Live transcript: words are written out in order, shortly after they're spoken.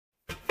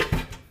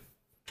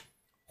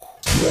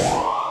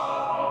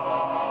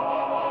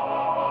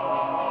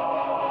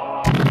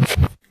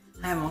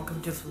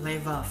welcome to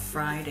Flava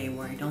Friday,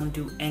 where I don't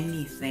do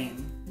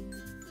anything.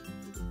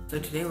 So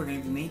today we're going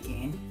to be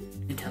making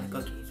Nutella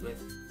cookies with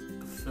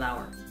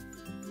flour.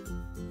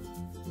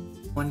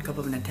 1 cup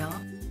of Nutella,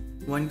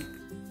 one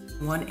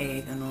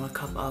egg, and 1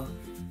 cup of,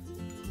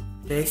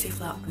 did I say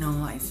flour? No,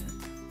 I said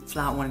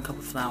flour, 1 cup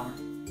of flour.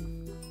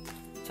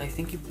 So I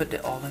think you put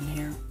it all in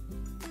here.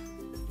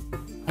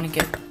 I'm going to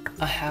get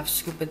a half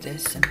scoop of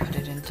this and put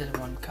it into the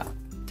 1 cup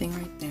thing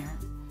right there.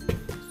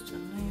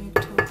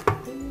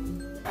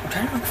 I'm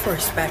trying to look for a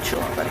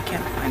spatula, but I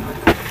can't find one.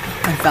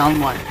 I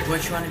found one.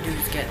 What you want to do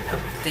is get a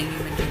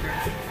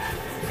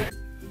thingy-majigger.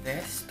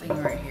 This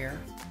thing right here.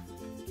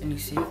 Can you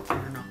see it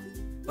or not?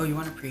 Oh, you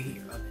want to preheat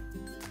your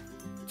oven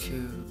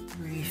to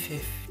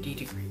 350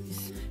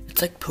 degrees.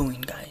 It's like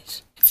pooing,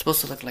 guys. It's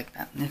supposed to look like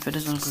that. And if it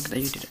doesn't look like that,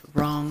 you did it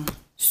wrong.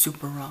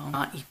 Super wrong.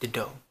 Not eat the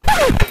dough.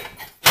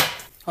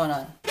 Hold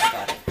on.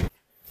 Got it.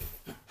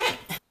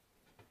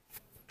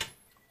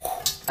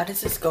 How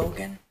does this go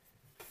again?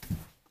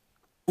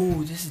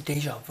 Ooh, this is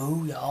deja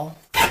vu, y'all.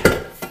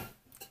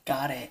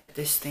 Got it.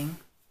 This thing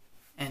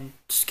and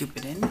scoop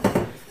it in.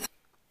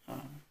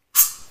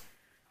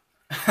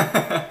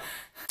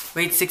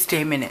 Wait 6 to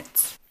 8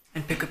 minutes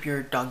and pick up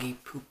your doggy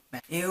poop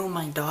bag. Ew,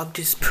 my dog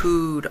just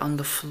pooed on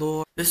the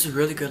floor. This is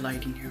really good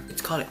lighting here.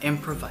 It's called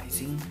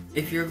improvising.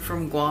 If you're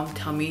from Guam,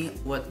 tell me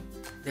what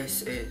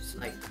this is.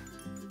 Like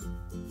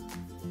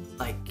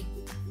I'll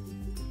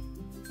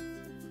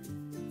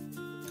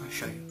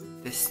show you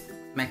this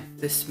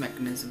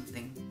mechanism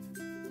thing.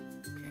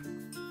 Okay,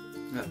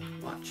 look,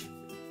 watch.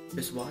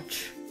 Just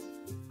watch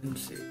and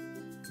see.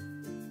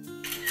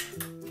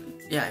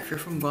 Yeah, if you're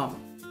from Guam,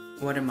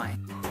 what am I?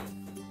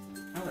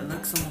 Oh, it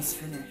looks almost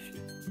finished.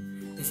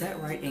 Is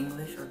that right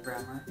English or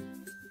grammar?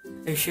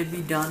 It should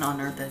be done on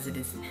earth as it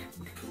is in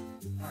heaven.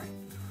 Alright.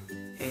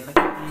 Hey, look,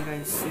 can you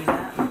guys see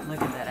that?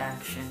 Look at that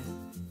action.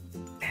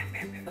 Bam,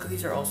 bam, bam.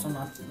 Cookies are also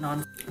not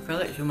I feel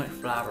like too much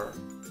flour.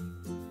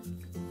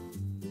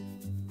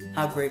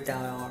 How great thou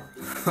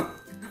art.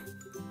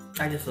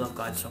 I just love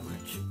God so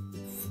much.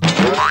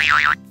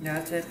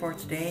 That's it for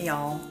today,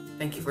 y'all.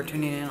 Thank you for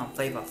tuning in on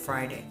Flava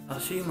Friday.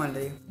 I'll see you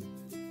Monday.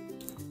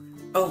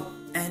 Oh,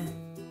 and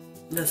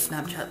the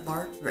Snapchat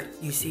bar, right?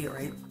 You see it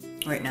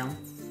right now.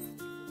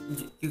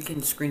 You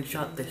can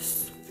screenshot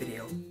this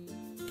video.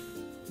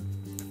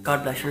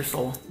 God bless your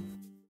soul.